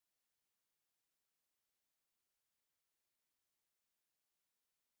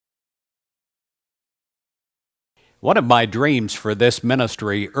One of my dreams for this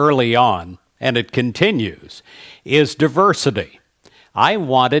ministry early on, and it continues, is diversity. I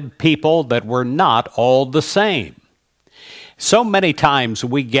wanted people that were not all the same. So many times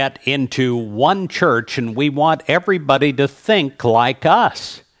we get into one church and we want everybody to think like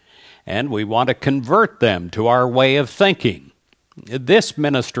us, and we want to convert them to our way of thinking. This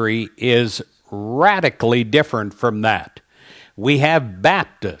ministry is radically different from that. We have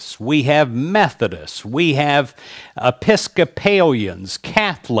Baptists, we have Methodists, we have Episcopalians,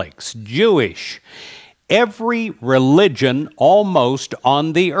 Catholics, Jewish, every religion almost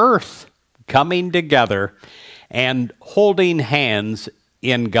on the earth coming together and holding hands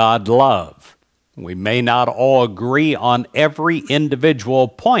in God's love. We may not all agree on every individual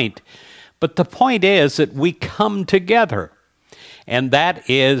point, but the point is that we come together, and that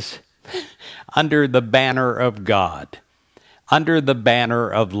is under the banner of God, under the banner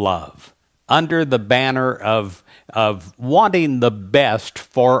of love, under the banner of wanting the best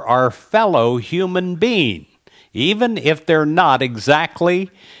for our fellow human being, even if they're not exactly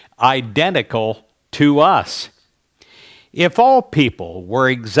identical to us. If all people were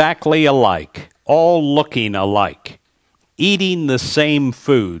exactly alike, all looking alike, eating the same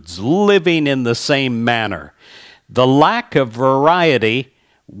foods, living in the same manner, the lack of variety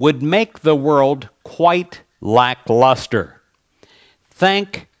would make the world quite lackluster.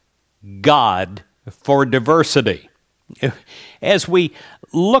 Thank God for diversity. As we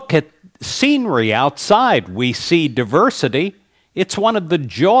look at scenery outside, we see diversity. It's one of the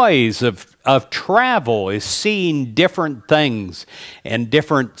joys of travel, is seeing different things and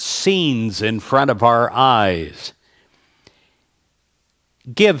different scenes in front of our eyes.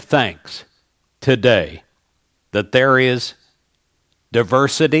 Give thanks today that there is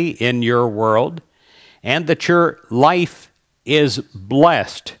diversity in your world and that your life is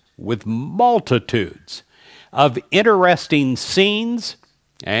blessed with multitudes of interesting scenes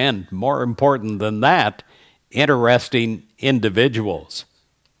and, more important than that, interesting individuals.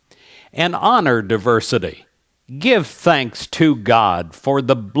 And honor diversity. Give thanks to God for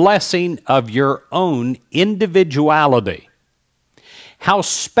the blessing of your own individuality. How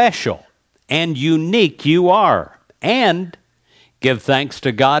special and unique you are. And give thanks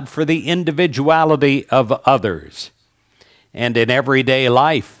to God for the individuality of others. And in everyday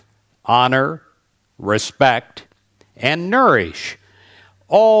life, honor, respect, and nourish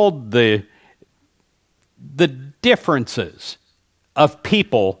all the differences of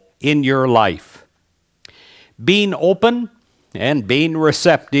people in your life. Being open and being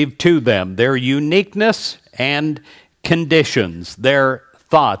receptive to them, their uniqueness and conditions, their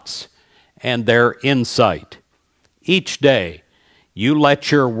thoughts and their insight. Each day, you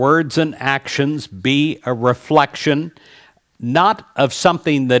let your words and actions be a reflection not of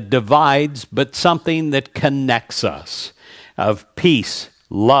something that divides, but something that connects us, of peace,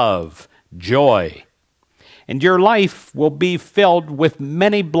 love, joy. And your life will be filled with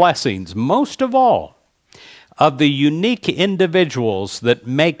many blessings, most of all, of the unique individuals that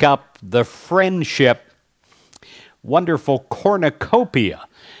make up the friendship, wonderful cornucopia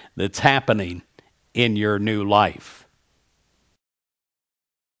that's happening in your new life.